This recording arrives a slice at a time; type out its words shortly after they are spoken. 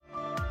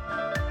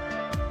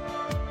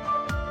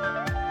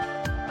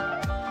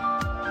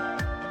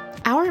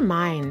Our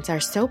minds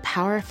are so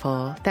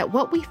powerful that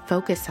what we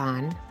focus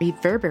on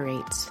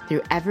reverberates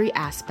through every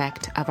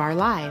aspect of our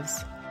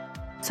lives.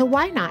 So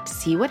why not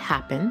see what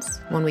happens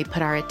when we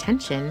put our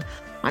attention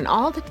on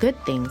all the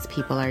good things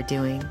people are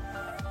doing?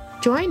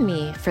 Join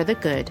me for the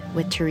good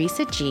with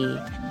Teresa G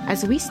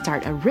as we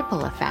start a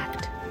ripple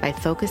effect by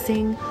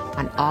focusing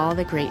on all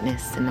the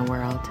greatness in the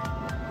world.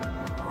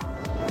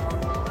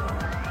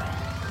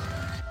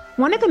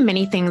 One of the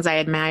many things I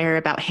admire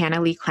about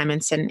Hannah Lee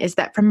Clemenson is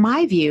that from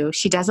my view,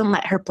 she doesn't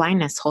let her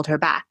blindness hold her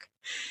back.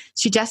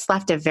 She just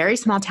left a very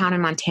small town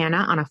in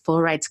Montana on a full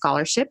ride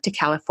scholarship to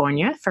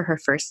California for her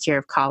first year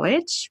of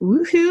college.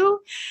 Woohoo!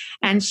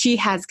 And she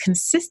has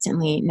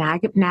consistently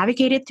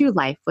navigated through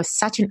life with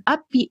such an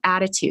upbeat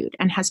attitude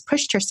and has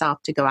pushed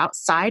herself to go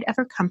outside of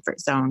her comfort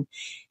zone,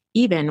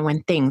 even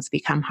when things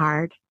become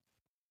hard.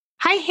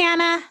 Hi,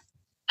 Hannah.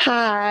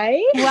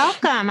 Hi.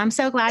 Welcome. I'm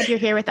so glad you're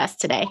here with us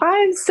today.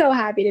 I'm so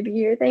happy to be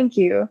here. Thank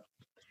you.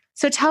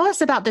 So tell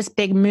us about this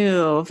big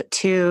move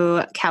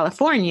to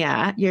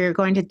California. You're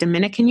going to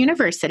Dominican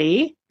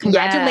University.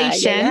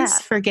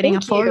 Congratulations for getting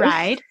a full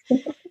ride.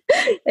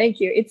 Thank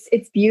you.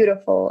 It's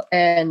beautiful.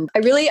 And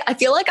I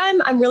feel like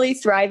I'm really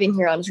thriving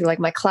here, honestly. Like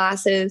my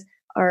classes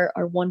are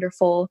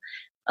wonderful.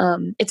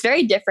 It's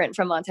very different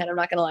from Montana. I'm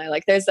not going to lie.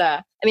 Like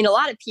a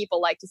lot of people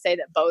like to say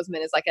that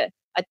Bozeman is like a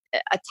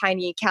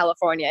tiny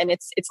California, and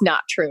it's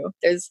not true.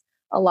 There's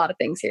a lot of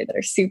things here that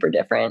are super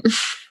different.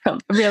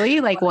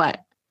 Really? Like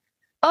what?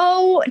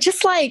 Oh,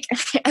 just like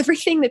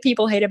everything that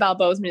people hate about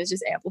Bozeman is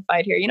just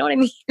amplified here. You know what I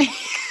mean?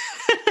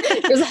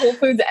 There's Whole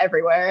Foods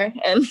everywhere.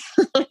 And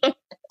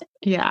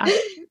yeah.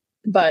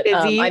 But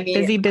busy.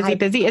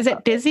 Is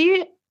it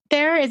busy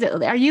there?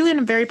 Are you in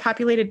a very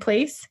populated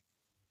place?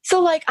 So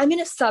like I'm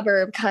in a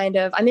suburb kind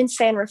of. I'm in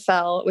San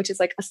Rafael, which is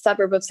like a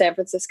suburb of San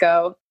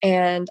Francisco.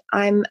 And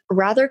I'm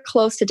rather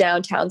close to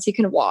downtown. So you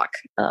can walk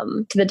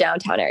to the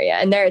downtown area.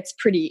 And there it's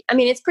pretty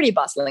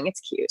bustling. It's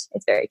cute.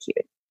 It's very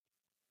cute.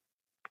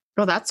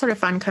 Well, that's sort of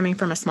fun coming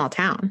from a small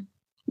town.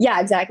 Yeah,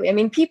 exactly. I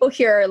mean, people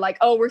here are like,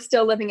 oh, we're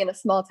still living in a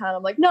small town.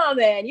 I'm like, no,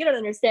 man, you don't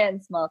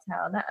understand small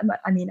town.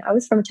 I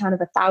was from a town of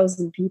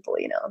 1,000 people,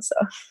 so.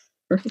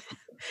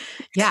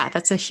 Yeah,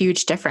 that's a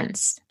huge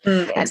difference.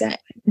 Exactly.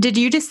 Did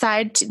you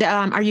decide,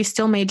 are you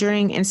still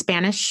majoring in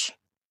Spanish?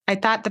 I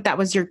thought that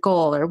was your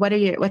goal, or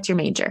what's your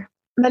major?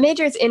 My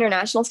major is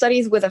international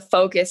studies with a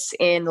focus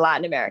in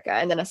Latin America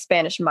and then a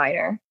Spanish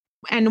minor.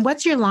 And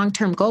what's your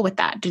long-term goal with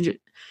that?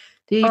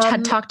 You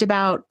had talked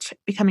about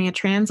becoming a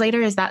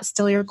translator. Is that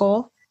still your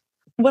goal?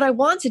 What I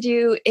want to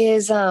do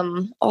is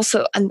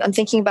also I'm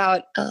thinking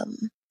about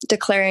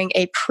declaring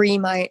a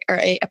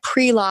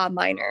pre-law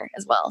minor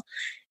as well.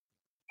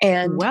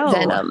 And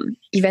then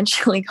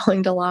eventually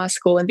going to law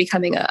school and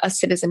becoming a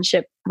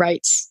citizenship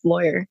rights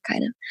lawyer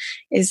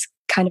is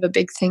kind of a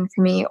big thing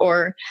for me.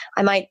 Or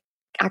I might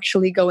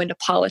actually go into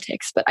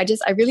politics, but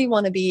I really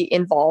want to be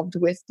involved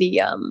with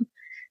the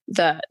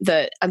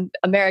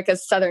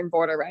America's southern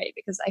border, right?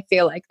 Because I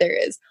feel like there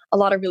is a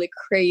lot of really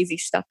crazy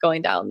stuff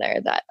going down there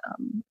that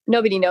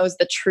nobody knows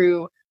the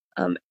true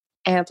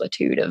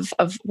amplitude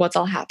of what's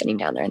all happening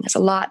down there, and there's a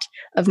lot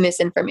of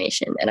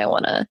misinformation, and I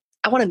want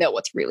to know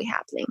what's really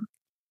happening.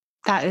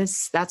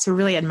 That's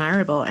really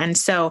admirable. And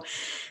so,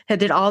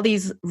 did all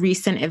these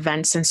recent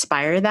events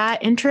inspire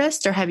that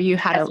interest, or have you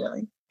had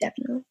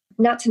definitely?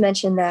 Not to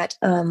mention that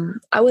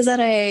I was at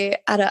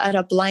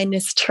a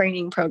blindness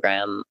training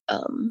program.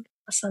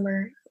 A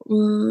summer,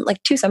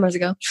 like 2 summers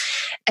ago.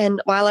 And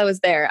while I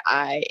was there,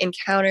 I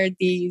encountered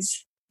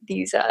these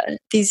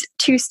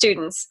 2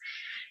 students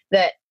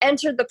that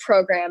entered the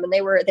program, and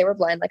they were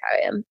blind like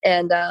I am.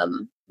 And,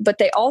 but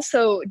they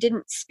also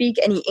didn't speak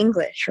any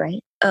English,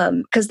 right?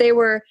 Because they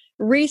were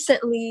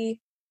recently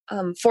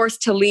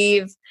forced to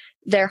leave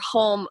their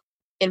home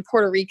in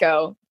Puerto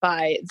Rico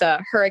by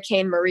the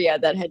Hurricane Maria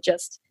that had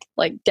just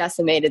like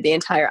decimated the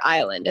entire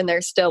island. And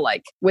they're still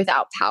like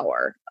without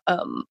power.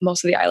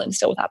 Most of the island is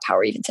still without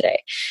power even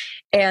today.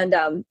 And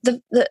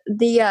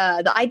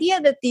the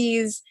idea that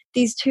these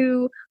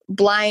 2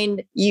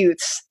 blind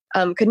youths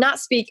could not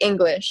speak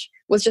English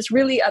was just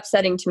really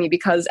upsetting to me,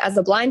 because as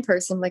a blind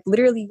person, like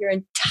literally your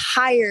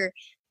entire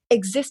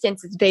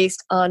existence is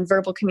based on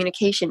verbal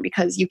communication,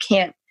 because you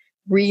can't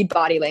read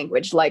body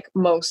language like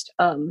most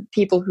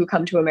people who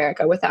come to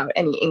America without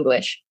any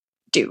English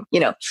do,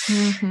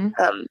 Mm-hmm.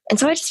 And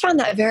so I just found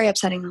that very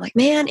upsetting. I'm like,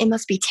 man, it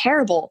must be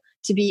terrible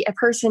to be a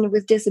person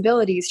with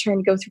disabilities trying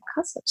to go through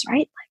customs,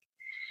 right?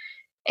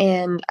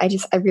 And I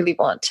really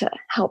want to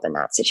help in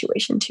that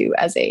situation too,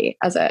 as a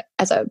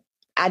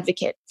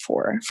advocate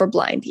for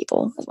blind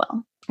people as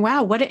well.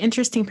 Wow, what an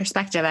interesting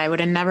perspective. I would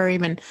have never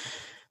even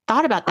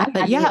thought about that.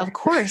 But yeah, of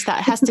course,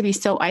 that has to be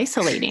so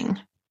isolating.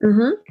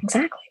 Mm-hmm,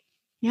 exactly.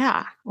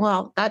 Yeah.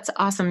 Well, that's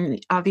awesome.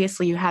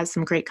 Obviously, you have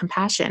some great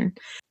compassion.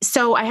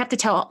 So I have to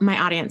tell my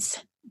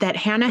audience that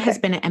Hannah has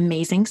been an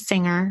amazing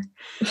singer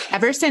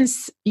ever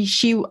since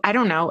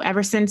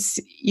ever since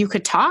you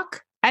could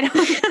talk. I don't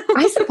know.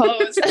 I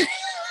suppose.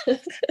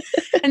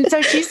 And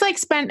so she's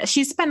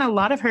spent a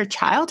lot of her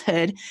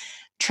childhood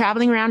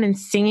traveling around and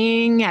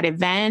singing at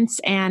events.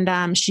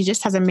 And she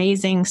just has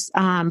amazing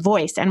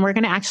voice. And we're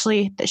going to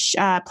actually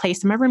play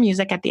some of her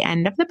music at the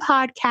end of the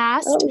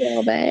podcast. A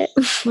little bit.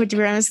 Which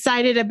we're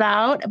excited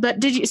about. But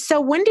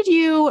when did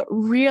you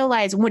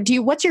realize,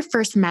 what's your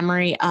first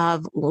memory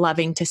of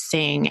loving to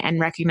sing and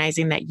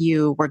recognizing that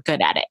you were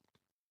good at it?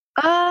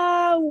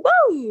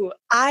 Whoa.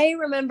 I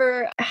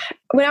remember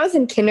when I was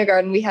in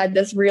kindergarten, we had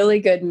this really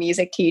good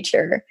music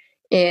teacher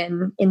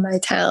in my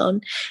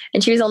town,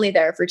 and she was only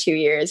there for 2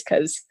 years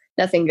because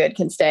nothing good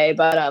can stay,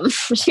 but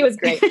she was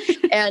great.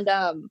 And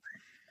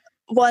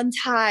one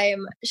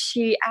time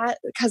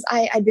because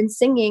I'd been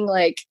singing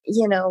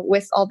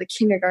with all the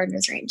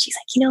kindergartners, right? And she's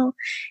like,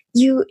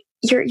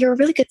 you're a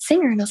really good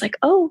singer. And I was like,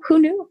 oh, who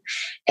knew?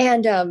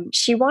 And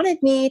she wanted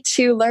me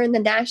to learn the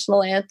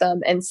national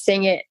anthem and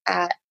sing it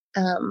at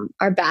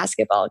our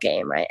basketball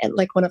game, right? And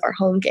one of our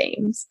home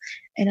games.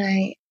 And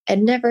I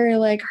had never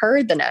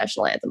heard the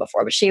national anthem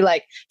before, but she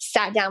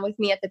sat down with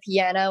me at the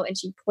piano and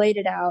she played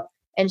it out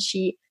and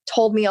she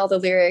told me all the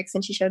lyrics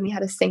and she showed me how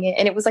to sing it.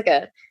 And it was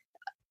a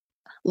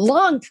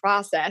long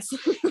process,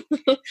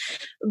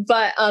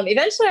 but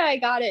eventually I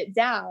got it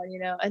down,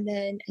 and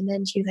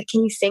then she was like,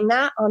 can you sing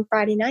that on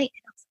Friday night?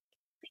 And I was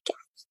like, yeah.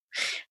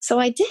 So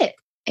I did.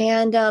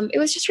 And it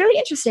was just really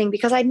interesting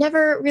because I'd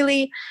never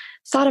really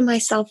thought of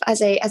myself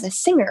as a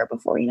singer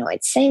before.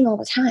 I'd sang all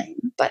the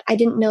time, but I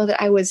didn't know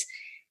that I was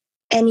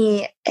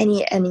any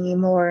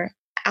more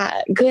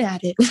good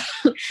at it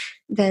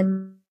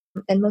than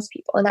most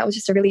people. And that was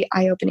just a really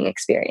eye-opening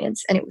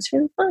experience, and it was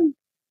really fun.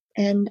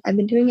 And I've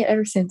been doing it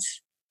ever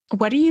since.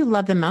 What do you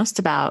love the most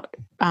about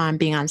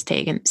being on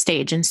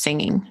stage and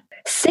singing?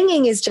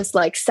 Singing is just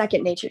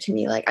second nature to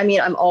me.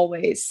 I'm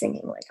always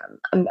singing.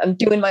 I'm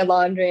doing my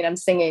laundry and I'm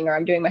singing, or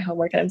I'm doing my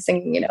homework and I'm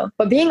singing,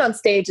 But being on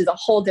stage is a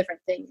whole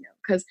different thing,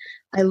 because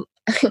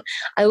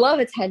I love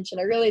attention.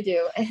 I really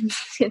do. And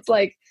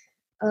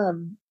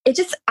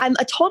it's I'm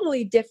a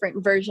totally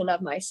different version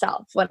of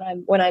myself when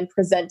I'm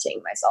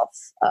presenting myself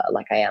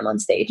like I am on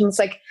stage. And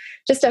it's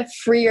just a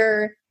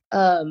freer,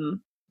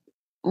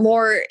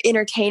 more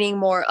entertaining,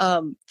 more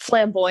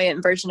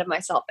flamboyant version of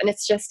myself. And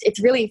it's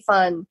really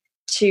fun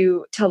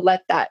to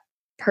let that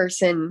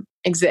person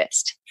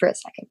exist for a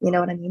second. You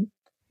know what I mean?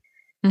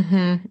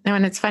 Mm-hmm.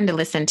 And it's fun to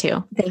listen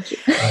to. Thank you.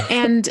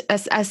 And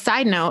a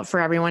side note for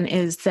everyone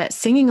is that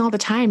singing all the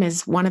time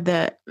is one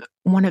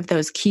of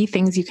those key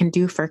things you can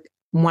do for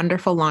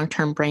wonderful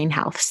long-term brain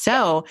health.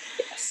 So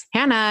yes.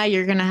 Hannah,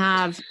 you're going to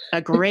have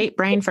a great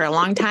brain for a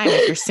long time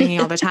if you're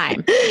singing all the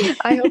time.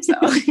 I hope so.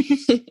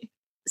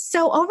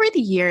 So over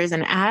the years,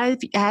 and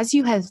as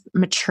you have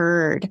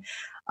matured,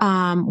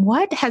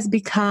 what has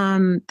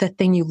become the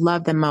thing you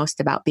love the most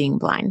about being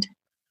blind?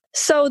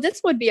 So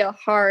this would be a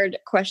hard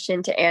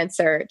question to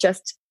answer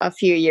just a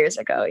few years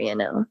ago,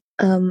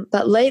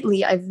 But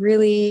lately, I've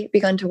really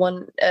begun to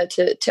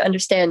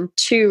understand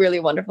two really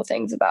wonderful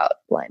things about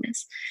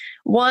blindness.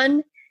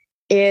 One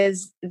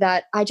is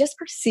that I just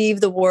perceive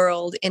the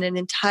world in an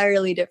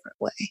entirely different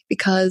way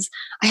because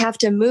I have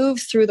to move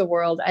through the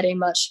world at a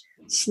much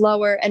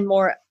slower and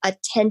more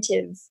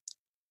attentive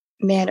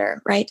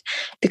manner, right?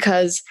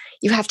 Because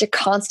you have to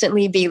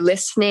constantly be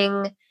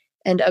listening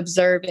and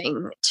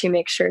observing to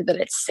make sure that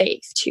it's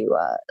safe to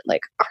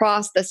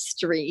cross the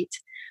street,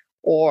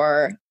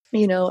 or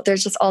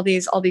there's just all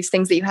these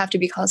things that you have to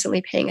be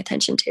constantly paying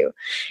attention to.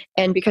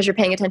 And because you're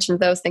paying attention to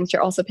those things,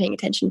 you're also paying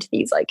attention to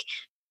these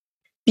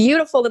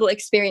beautiful little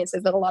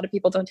experiences that a lot of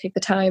people don't take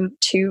the time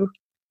to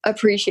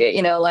appreciate,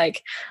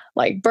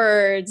 like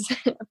birds,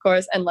 of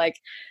course, and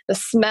the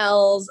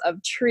smells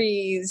of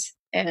trees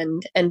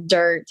and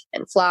dirt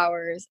and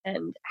flowers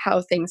and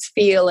how things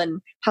feel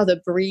and how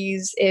the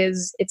breeze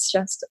is. It's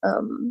just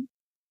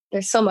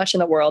there's so much in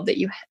the world that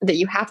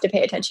you have to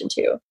pay attention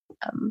to,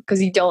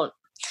 because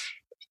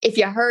if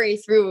you hurry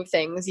through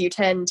things, you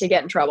tend to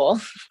get in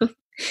trouble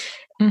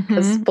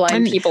because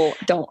blind people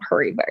don't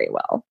hurry very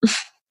well.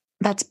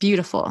 That's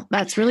beautiful.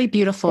 That's really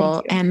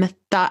beautiful. And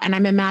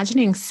I'm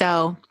imagining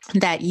so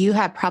that you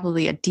have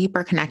probably a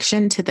deeper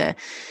connection to the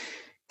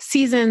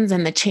seasons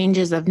and the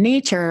changes of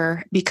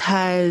nature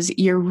because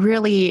you're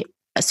really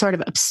sort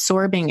of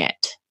absorbing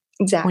it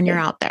when you're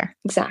out there.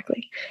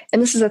 Exactly.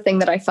 And this is a thing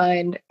that I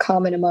find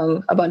common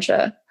among a bunch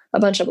of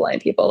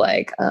blind people.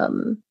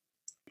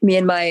 Me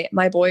and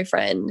my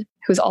boyfriend,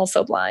 who's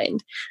also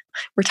blind,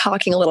 we're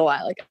talking a little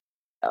while ago.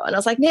 And I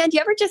was like, man, do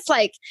you ever just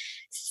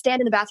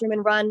stand in the bathroom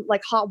and run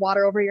hot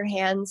water over your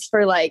hands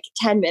for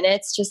 10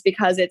 minutes just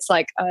because it's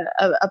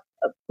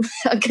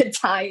a good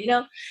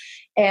time,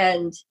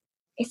 And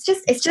it's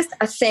just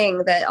a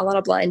thing that a lot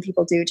of blind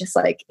people do, just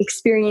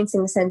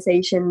experiencing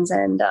sensations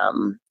and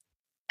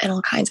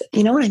all kinds of,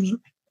 you know what I mean?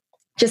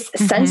 Just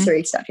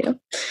sensory stuff,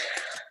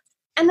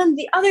 And then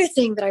the other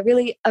thing that I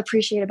really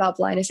appreciate about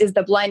blindness is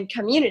the blind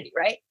community,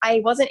 right?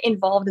 I wasn't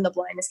involved in the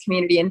blindness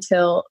community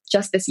until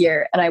just this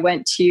year. And I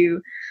went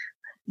to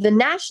the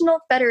National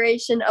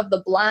Federation of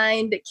the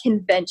Blind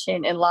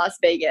convention in Las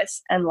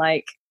Vegas. And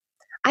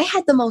I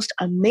had the most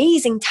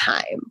amazing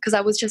time because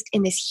I was just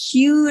in this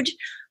huge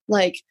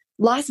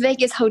Las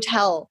Vegas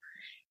hotel.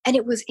 And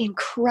it was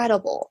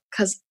incredible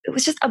because it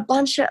was just a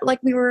bunch of like,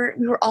 we were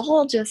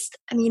all just,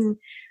 I mean,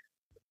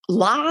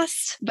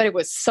 lost, but it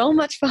was so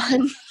much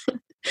fun.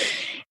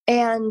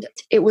 And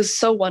it was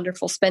so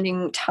wonderful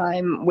spending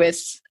time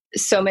with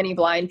so many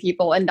blind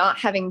people and not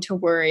having to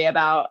worry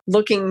about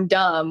looking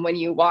dumb when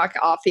you walk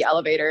off the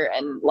elevator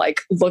and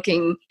like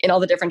looking in all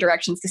the different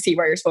directions to see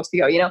where you're supposed to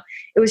go.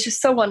 It was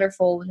just so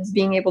wonderful just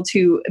being able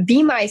to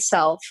be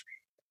myself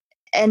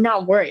and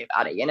not worry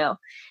about it.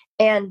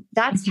 And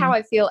that's how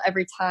I feel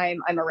every time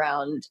I'm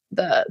around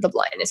the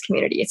blindness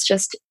community. It's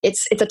just,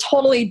 it's a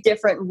totally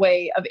different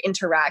way of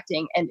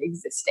interacting and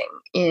existing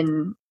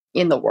in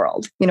the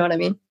world. You know what I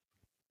mean?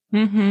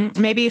 Mm-hmm.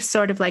 Maybe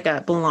sort of like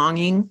a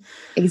belonging.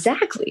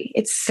 Exactly.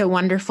 It's a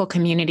wonderful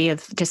community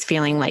of just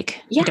feeling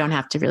like you don't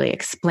have to really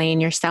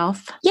explain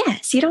yourself.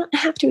 Yes, you don't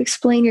have to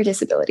explain your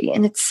disability,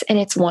 and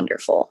it's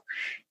wonderful.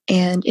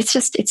 And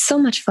it's so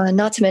much fun,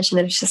 not to mention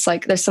that it's just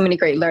like, there's so many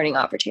great learning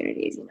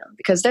opportunities,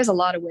 because there's a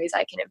lot of ways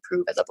I can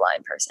improve as a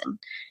blind person.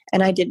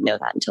 And I didn't know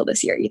that until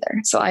this year either.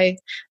 So I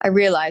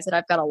realized that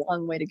I've got a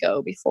long way to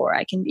go before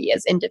I can be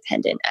as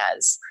independent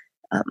as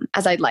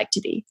I'd like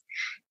to be.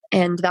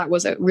 And that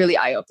was a really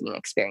eye-opening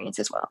experience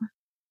as well.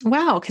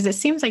 Wow. Cause it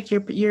seems like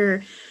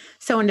you're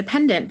so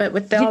independent, but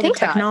with all the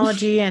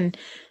technology and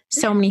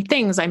so many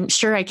things, I'm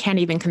sure I can't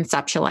even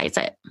conceptualize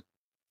it.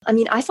 I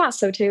mean, I thought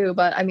so too,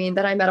 but I mean,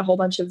 then I met a whole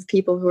bunch of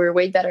people who are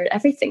way better at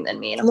everything than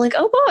me. And I'm like,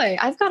 oh boy,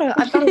 I've got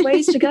a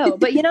ways to go.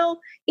 But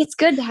it's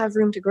good to have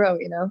room to grow,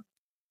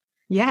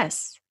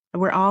 Yes. I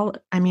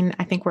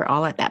think we're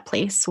all at that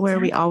place where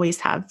we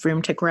always have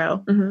room to grow.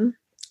 Mm-hmm.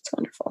 It's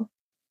wonderful.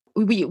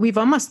 We've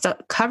almost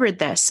covered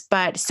this,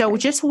 but so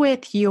just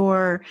with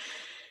your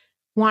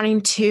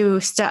wanting to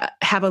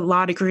have a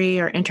law degree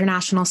or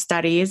international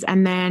studies,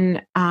 and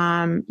then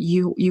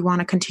you want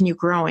to continue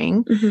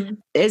growing. Mm-hmm.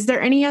 Is there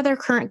any other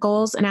current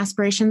goals and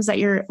aspirations that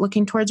you're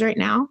looking towards right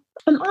now?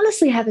 I'm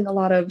honestly having a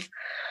lot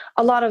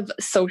of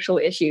social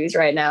issues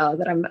right now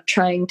that I'm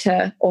trying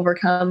to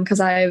overcome, because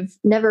I've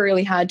never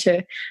really had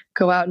to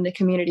go out in the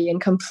community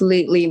and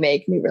completely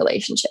make new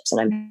relationships,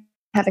 and I'm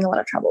having a lot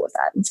of trouble with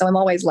that. And so I'm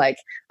always like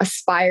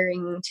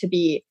aspiring to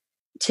be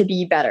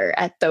better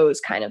at those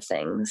kind of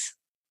things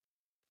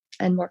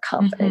and more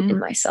confident in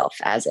myself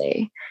as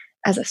a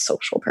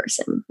social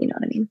person. You know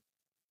what I mean?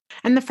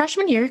 And the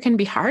freshman year can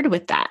be hard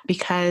with that,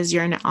 because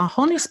you're in a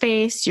whole new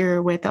space,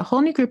 you're with a whole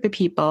new group of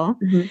people,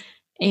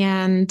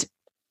 and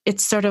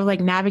it's sort of like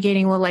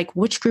navigating,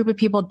 which group of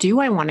people do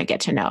I want to get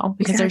to know?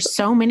 Because there's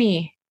so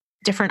many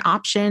different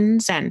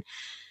options, and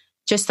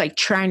just like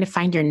trying to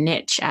find your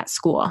niche at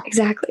school.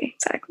 Exactly.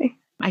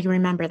 I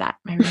remember that.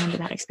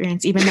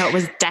 Experience, even though it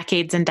was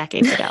decades and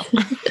decades ago.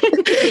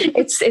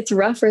 It's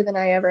rougher than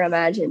I ever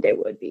imagined it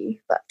would be,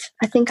 but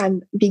I think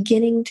I'm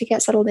beginning to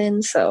get settled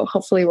in. So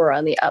hopefully we're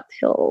on the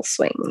uphill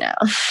swing now.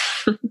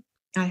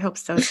 I hope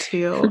so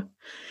too.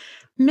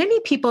 Many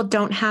people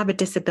don't have a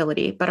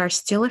disability, but are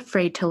still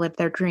afraid to live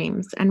their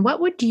dreams. And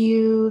what would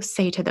you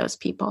say to those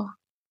people?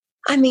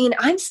 I mean,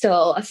 I'm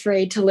still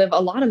afraid to live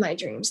a lot of my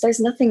dreams. There's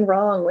nothing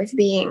wrong with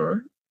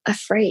being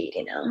afraid,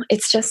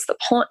 It's just the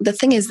point. The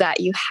thing is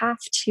that you have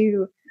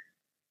to.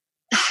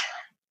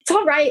 It's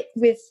all right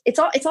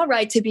it's all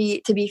right to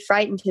be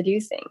frightened to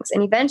do things,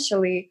 and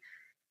eventually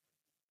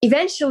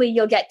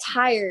you'll get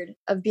tired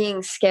of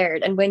being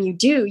scared. And when you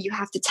do, you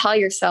have to tell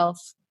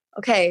yourself,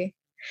 okay,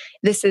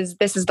 this is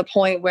the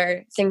point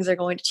where things are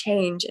going to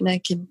change, and I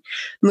can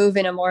move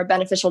in a more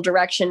beneficial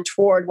direction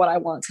toward what I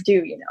want to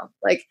do.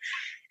 Like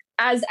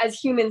as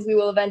humans, we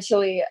will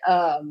eventually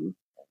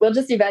we'll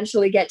just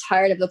eventually get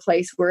tired of the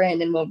place we're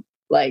in, and we'll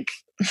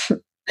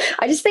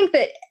I just think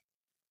that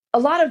a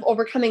lot of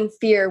overcoming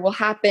fear will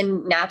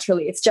happen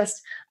naturally. It's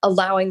just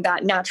allowing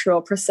that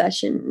natural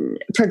progression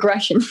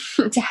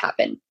to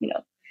happen,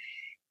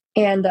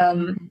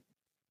 and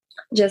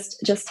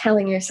just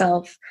telling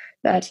yourself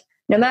that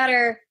no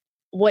matter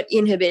what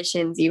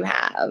inhibitions you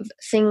have,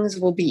 things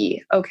will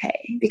be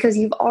okay, because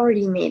you've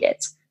already made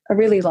it a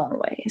really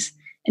long ways.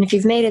 And if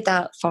you've made it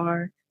that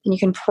far, then you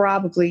can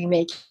probably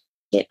make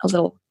it a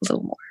little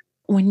more.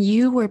 When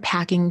you were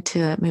packing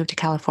to move to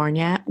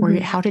California,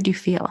 how did you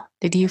feel?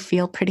 Did you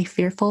feel pretty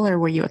fearful, or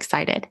were you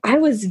excited? I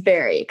was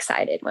very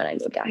excited when I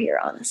moved out here,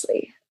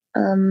 honestly.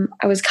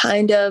 I was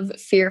kind of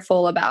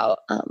fearful about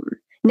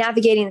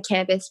navigating the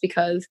campus,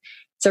 because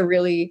it's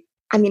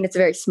it's a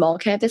very small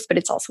campus, but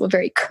it's also a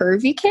very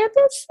curvy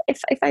campus,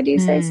 if I do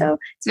say so.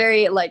 It's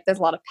very there's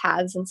a lot of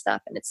paths and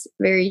stuff, and it's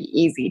very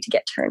easy to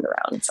get turned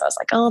around. So I was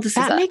like, oh,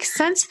 that makes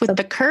sense with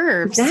the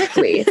curves.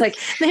 Exactly. It's like,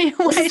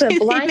 this is a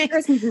blind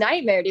person's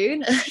nightmare,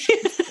 dude.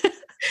 I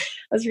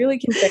was really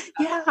concerned.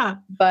 Yeah.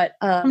 But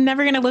I'm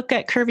never going to look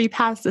at curvy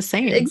paths the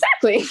same.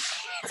 Exactly.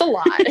 It's a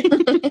lot.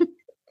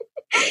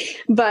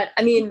 But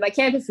I mean, my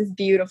campus is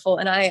beautiful,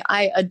 and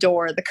I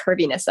adore the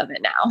curviness of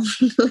it now.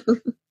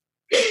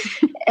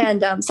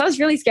 And so I was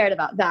really scared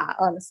about that,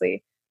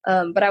 honestly.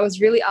 But I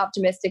was really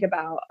optimistic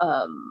about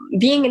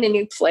being in a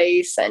new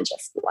place, and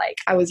just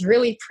I was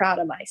really proud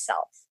of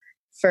myself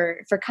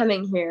for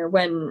coming here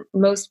when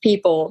most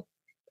people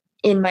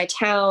in my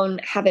town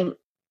haven't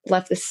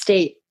left the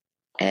state.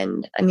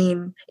 And I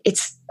mean,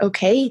 it's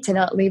okay to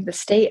not leave the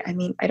state. I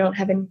mean, I don't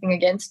have anything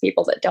against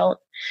people that don't.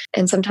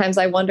 And sometimes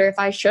I wonder if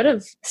I should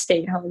have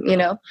stayed home,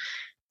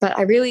 but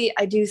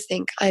I do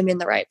think I'm in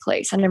the right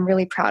place, and I'm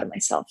really proud of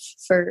myself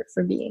for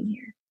being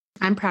here.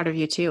 I'm proud of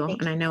you too.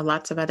 And I know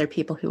lots of other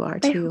people who are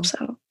too. I hope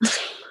so.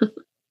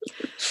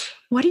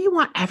 What do you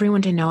want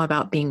everyone to know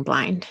about being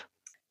blind?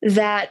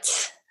 That,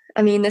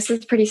 I mean, this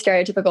is pretty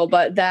stereotypical,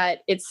 but that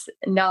it's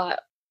not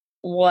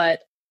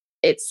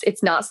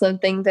it's not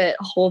something that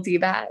holds you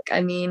back.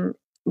 I mean,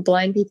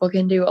 blind people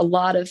can do a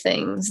lot of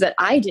things that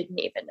I didn't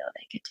even know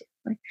they could do.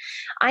 Like,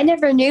 I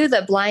never knew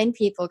that blind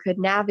people could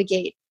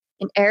navigate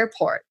an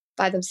airport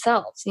by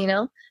themselves,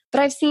 but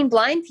I've seen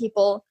blind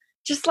people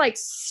just like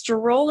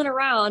strolling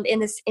around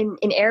in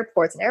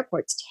airports, and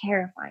airports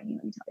terrifying,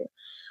 let me tell you.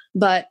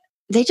 But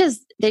they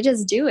just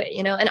do it,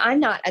 and I'm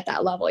not at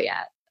that level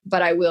yet,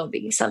 but I will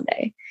be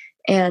someday.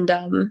 And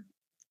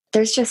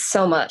there's just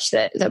so much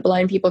that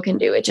blind people can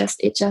do. It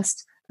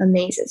just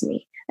amazes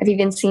me. I've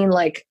even seen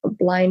like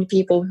blind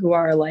people who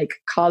are like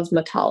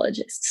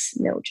cosmetologists.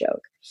 No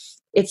joke.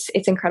 It's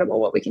incredible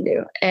what we can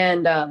do.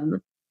 And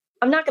I'm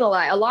not going to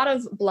lie. A lot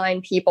of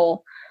blind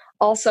people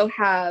also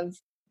have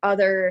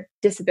other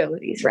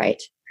disabilities,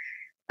 right?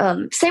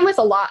 Same with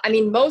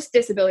most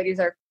disabilities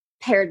are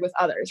paired with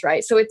others,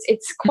 right? So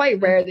it's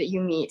quite rare that you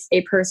meet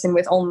a person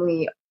with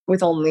only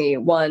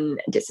one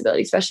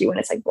disability, especially when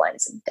it's like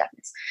blindness and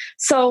deafness.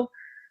 So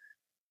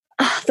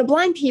the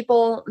blind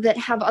people that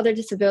have other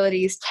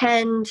disabilities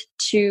tend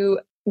to,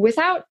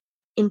 without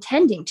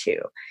intending to,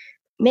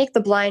 make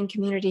the blind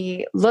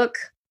community look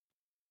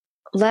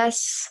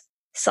less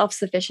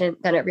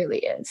self-sufficient than it really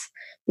is,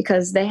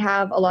 because they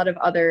have a lot of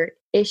other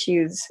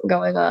issues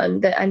going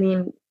on that, I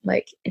mean,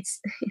 like it's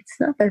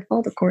not their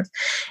fault, of course.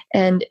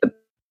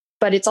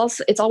 But it's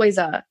always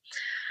a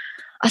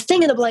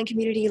thing in the blind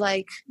community.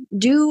 Like,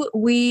 do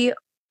we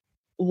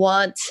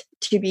want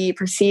to be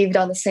perceived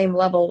on the same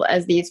level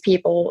as these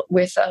people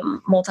with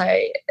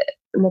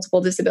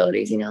multiple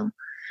disabilities,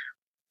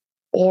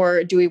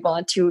 or do we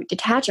want to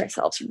detach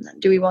ourselves from them?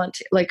 Do we want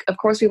to, like, of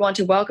course we want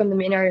to welcome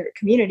them in our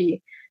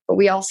community, but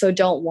we also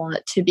don't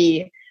want to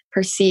be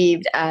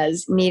perceived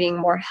as needing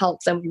more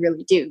help than we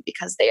really do,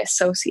 because they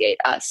associate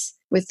us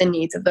with the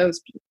needs of those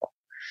people.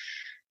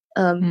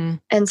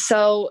 And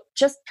so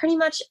just pretty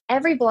much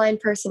every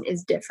blind person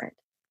is different.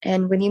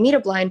 And when you meet a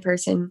blind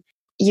person,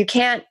 you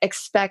can't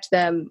expect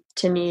them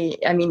to need,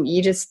 I mean,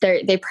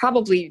 they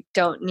probably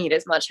don't need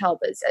as much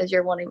help as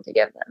you're wanting to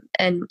give them.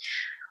 And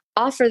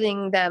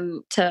offering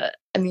them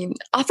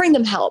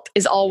help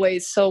is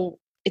always so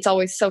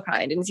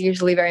kind, and it's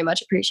usually very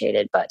much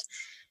appreciated, but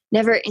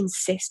never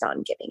insist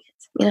on giving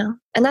it,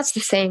 And that's the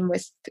same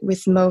with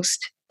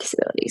most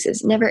disabilities,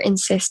 is never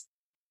insist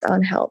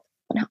on helping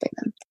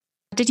them.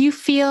 Did you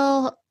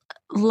feel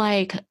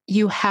like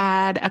you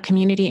had a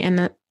community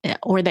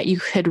or that you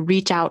could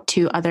reach out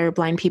to other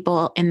blind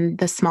people in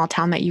the small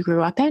town that you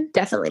grew up in?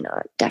 Definitely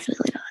not.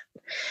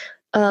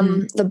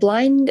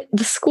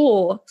 The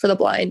school for the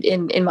blind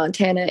in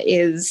Montana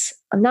is,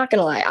 I'm not going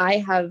to lie, I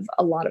have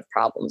a lot of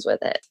problems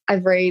with it.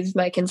 I've raised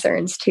my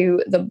concerns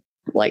to the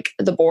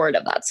board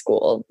of that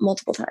school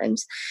multiple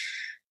times.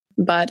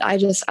 But I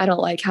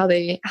don't like how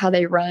they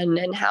run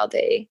and how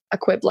they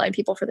equip blind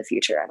people for the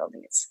future. I don't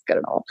think it's good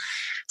at all.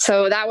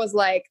 So that was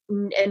like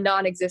a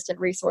non-existent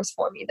resource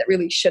for me that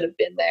really should have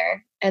been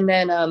there. And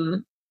then,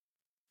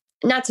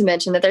 not to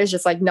mention that there's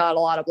just like not a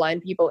lot of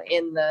blind people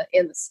in the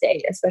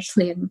state,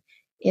 especially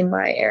in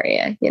my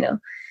area,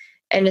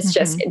 and it's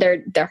just,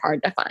 they're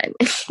hard to find.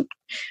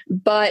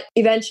 But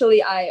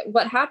eventually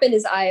what happened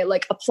is I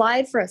like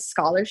applied for a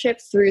scholarship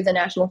through the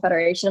National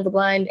Federation of the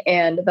Blind.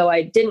 And though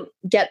I didn't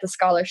get the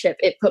scholarship,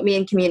 it put me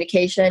in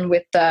communication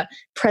with the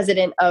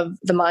president of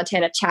the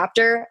Montana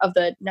chapter of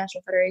the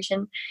National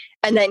Federation.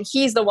 And then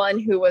he's the one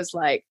who was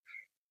like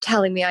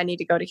telling me I need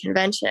to go to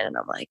convention. And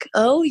I'm like,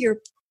 oh, you're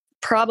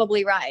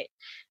probably right.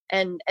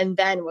 And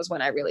then was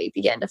when I really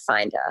began to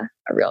find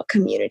a real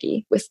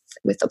community with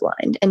the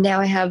blind. And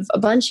now I have a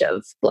bunch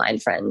of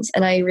blind friends,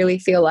 and I really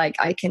feel like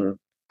I can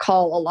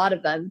call a lot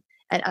of them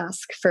and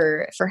ask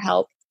for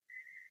help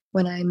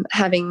when I'm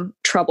having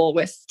trouble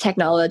with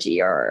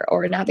technology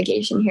or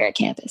navigation here at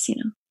campus,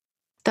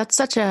 That's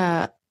such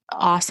a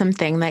awesome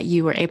thing that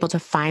you were able to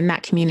find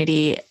that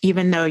community,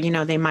 even though,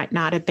 they might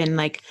not have been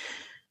like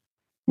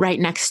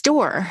right next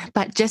door,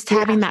 but just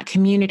having that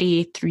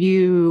community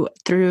through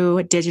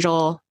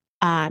digital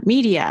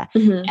media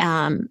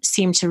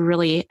seemed to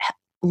really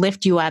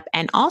lift you up,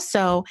 and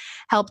also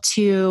help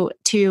to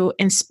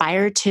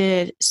inspire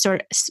to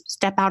sort of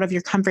step out of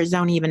your comfort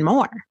zone even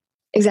more.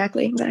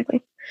 Exactly.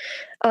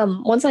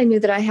 Once I knew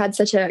that I had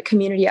such a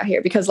community out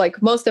here, because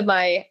like most of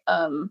my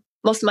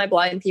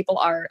blind people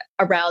are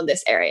around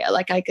this area,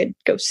 like I could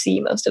go see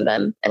most of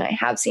them, and I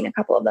have seen a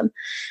couple of them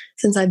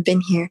since I've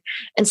been here.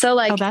 And so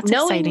like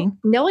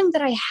knowing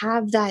that I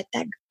have that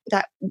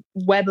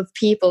web of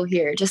people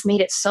here just made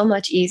it so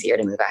much easier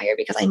to move out here,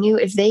 because I knew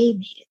if they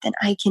made it, then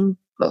I can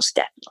most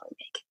definitely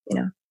make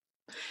it,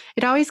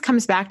 It always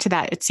comes back to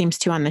that. It seems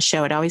to on the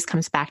show. It always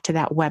comes back to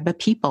that web of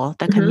people,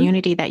 the Mhm.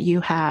 community that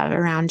you have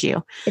around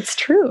you. It's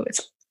true.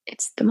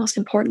 It's the most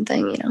important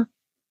thing,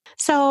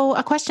 So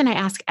a question I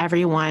ask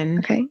everyone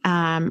Okay.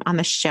 on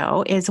the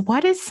show is,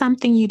 what is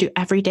something you do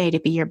every day to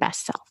be your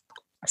best self?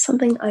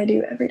 Something I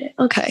do every day.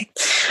 Okay.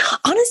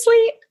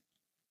 Honestly,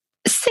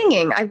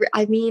 singing.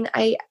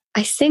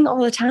 I sing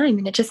all the time,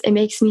 and it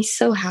makes me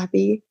so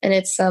happy. And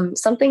it's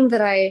something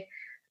that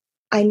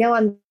I know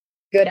I'm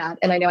good at,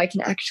 and I know I can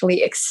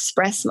actually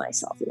express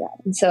myself through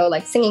that. And so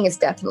like singing is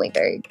definitely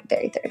very,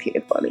 very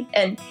therapeutic for me.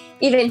 And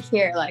even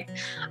here, like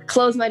I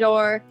close my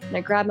door and I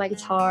grab my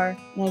guitar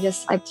and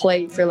I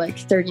play for like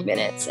 30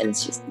 minutes, and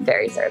it's just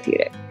very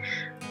therapeutic.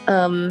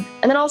 And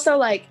then also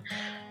like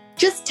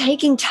just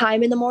taking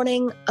time in the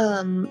morning,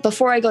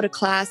 before I go to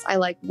class, I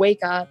like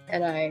wake up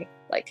and I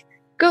like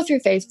go through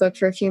Facebook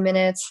for a few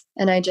minutes,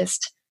 and I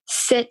just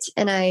sit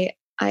and I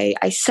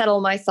settle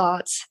my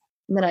thoughts,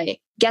 and then I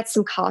get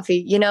some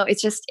coffee.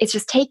 It's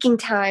just taking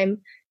time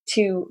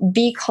to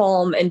be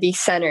calm and be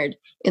centered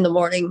in the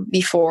morning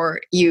before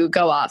you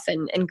go off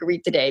and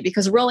greet the day,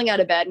 because rolling out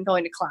of bed and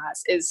going to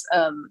class is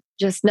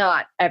just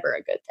not ever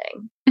a good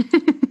thing.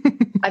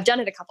 I've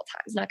done it a couple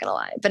times, not gonna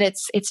lie, but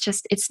it's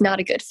not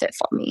a good fit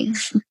for me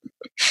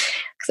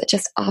because it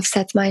just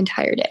offsets my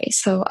entire day.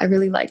 So I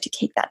really like to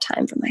take that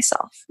time for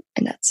myself,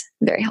 and that's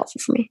very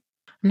helpful for me.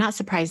 I'm not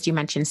surprised you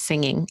mentioned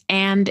singing.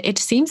 And it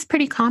seems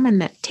pretty common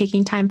that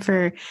taking time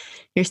for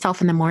yourself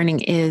in the morning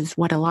is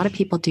what a lot of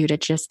people do to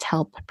just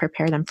help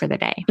prepare them for the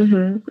day.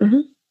 Mm-hmm,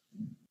 mm-hmm.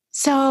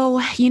 So,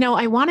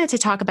 I wanted to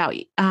talk about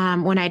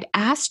when I'd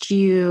asked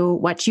you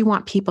what you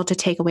want people to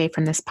take away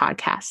from this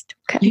podcast.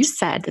 Okay. You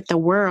said that the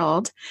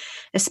world,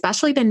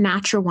 especially the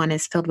natural one,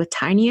 is filled with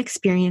tiny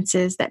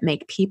experiences that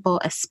make people,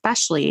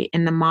 especially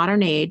in the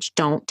modern age,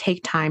 don't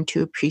take time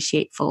to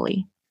appreciate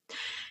fully.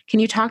 Can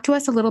you talk to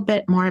us a little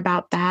bit more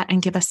about that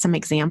and give us some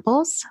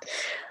examples?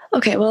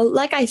 Okay, well,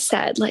 like I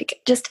said,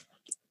 like just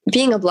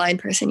being a blind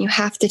person, you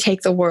have to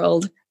take the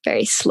world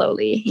very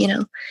slowly,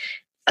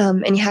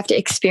 and you have to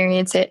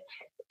experience it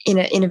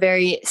in a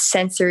very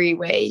sensory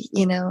way,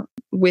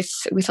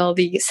 with all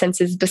the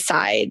senses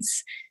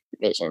besides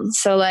vision.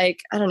 So like,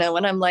 I don't know,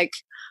 when I'm like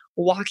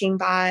walking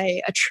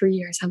by a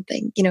tree or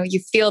something, you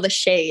feel the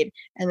shade,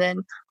 and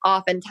then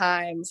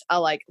oftentimes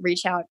I'll like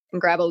reach out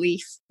and grab a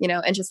leaf,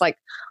 and just like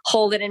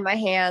hold it in my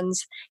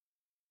hands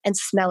and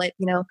smell it.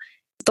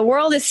 The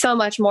world is so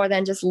much more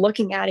than just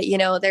looking at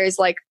it. There's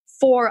like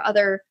 4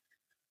 other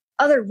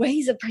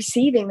ways of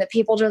perceiving that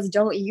people just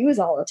don't use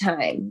all the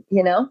time,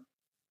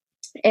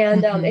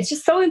 and it's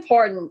just so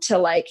important to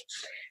like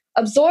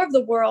absorb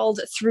the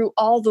world through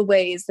all the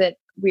ways that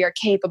we are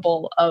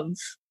capable of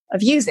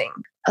using.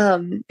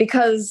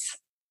 Because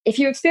if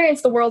you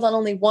experience the world on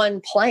only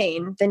one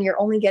plane, then you're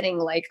only getting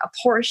like a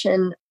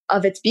portion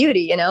of its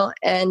beauty,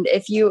 and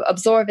if you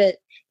absorb it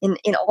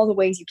in all the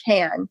ways you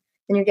can,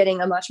 then you're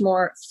getting a much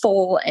more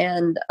full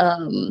and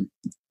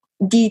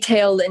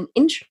detailed and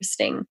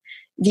interesting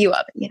view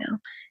of it,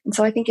 And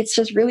so I think it's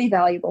just really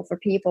valuable for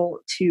people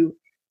to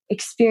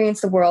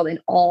experience the world in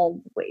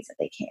all the ways that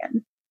they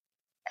can,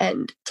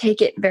 and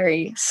take it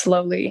very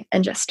slowly,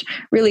 and just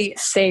really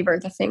savor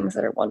the things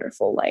that are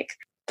wonderful, like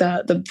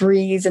the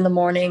breeze in the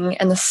morning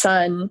and the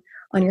sun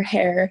on your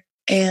hair.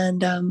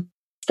 And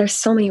there's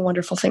so many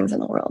wonderful things in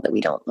the world that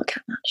we don't look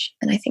at much.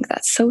 And I think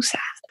that's so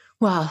sad.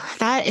 Well,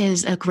 that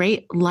is a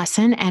great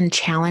lesson and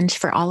challenge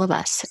for all of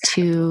us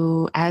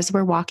to, as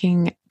we're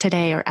walking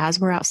today, or as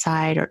we're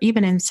outside, or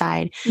even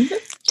inside,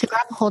 to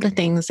grab a hold of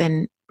things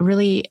and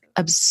really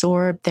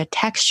absorb the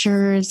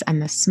textures and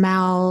the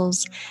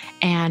smells,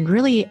 and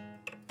really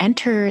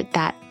enter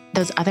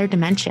those other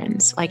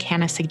dimensions like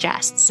Hannah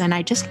suggests. And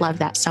I just love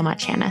that so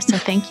much, Hannah. So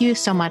thank you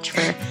so much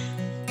for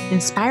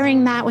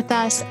inspiring that with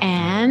us.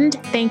 And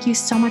thank you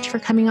so much for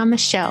coming on the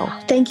show.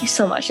 Thank you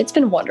so much. It's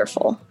been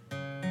wonderful.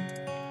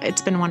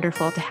 It's been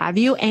wonderful to have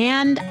you,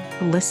 and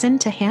listen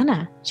to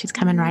Hannah. She's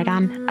coming right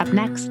on up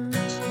next.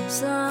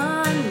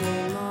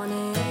 Sunday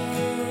morning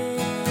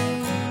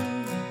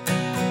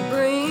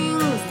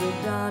brings the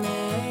dawning.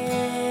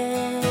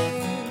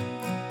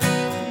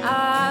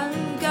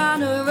 I've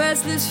got a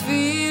restless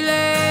feeling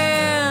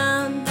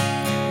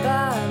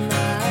by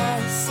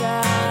my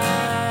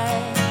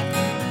side.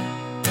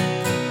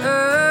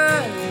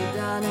 Early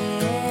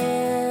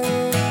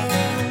dawning,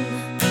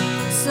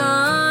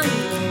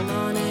 Sunday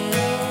morning.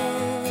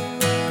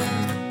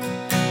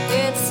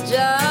 It's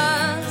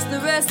just the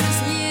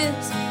restless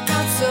years,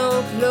 not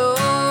so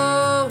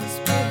close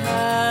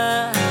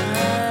behind.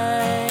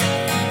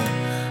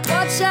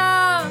 Watch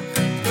out,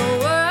 the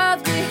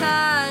world's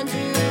behind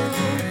you.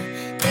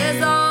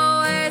 There's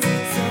always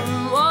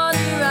someone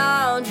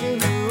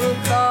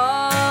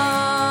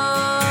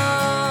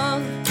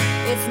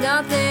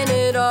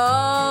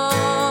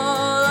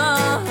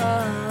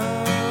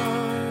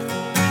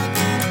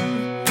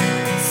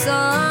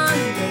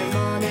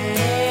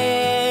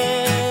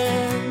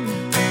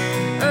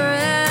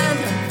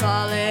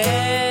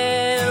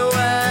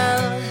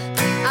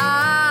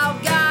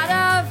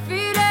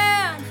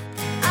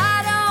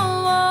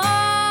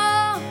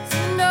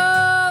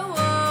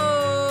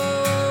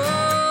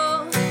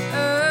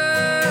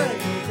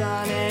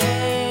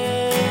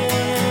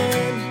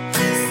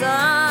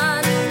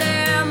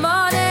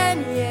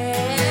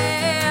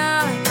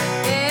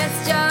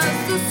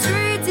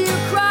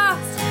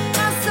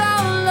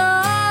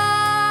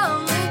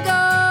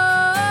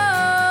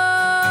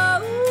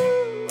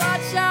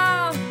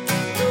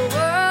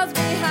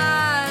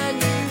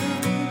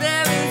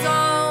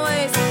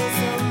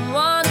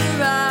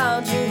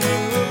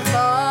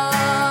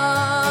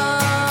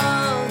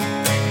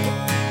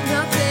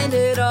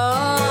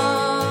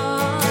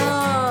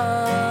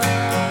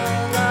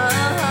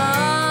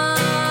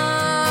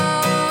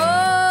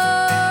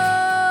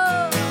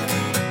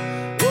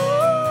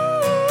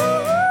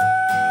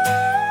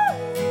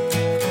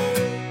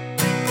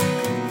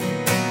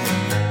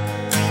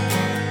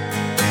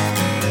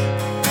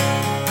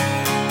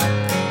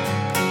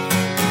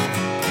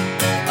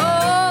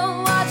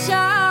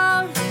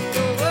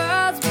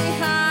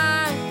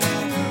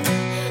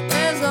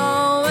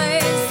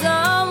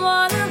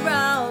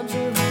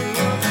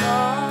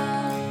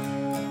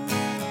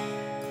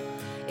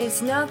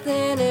it's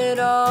nothing at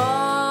all.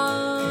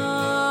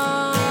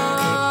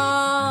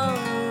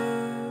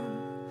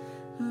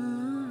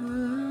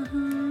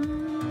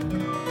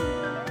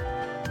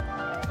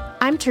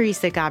 I'm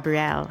Teresa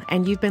Gabrielle,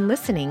 and you've been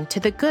listening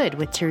to The Good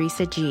with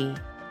Teresa G.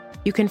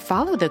 You can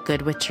follow The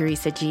Good with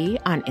Teresa G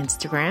on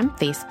Instagram,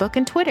 Facebook,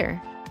 and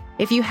Twitter.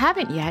 If you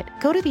haven't yet,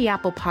 go to the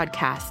Apple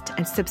Podcast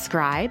and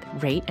subscribe,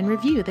 rate, and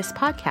review this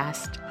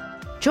podcast.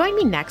 Join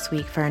me next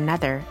week for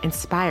another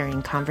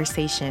inspiring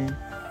conversation.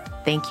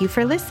 Thank you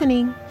for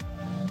listening.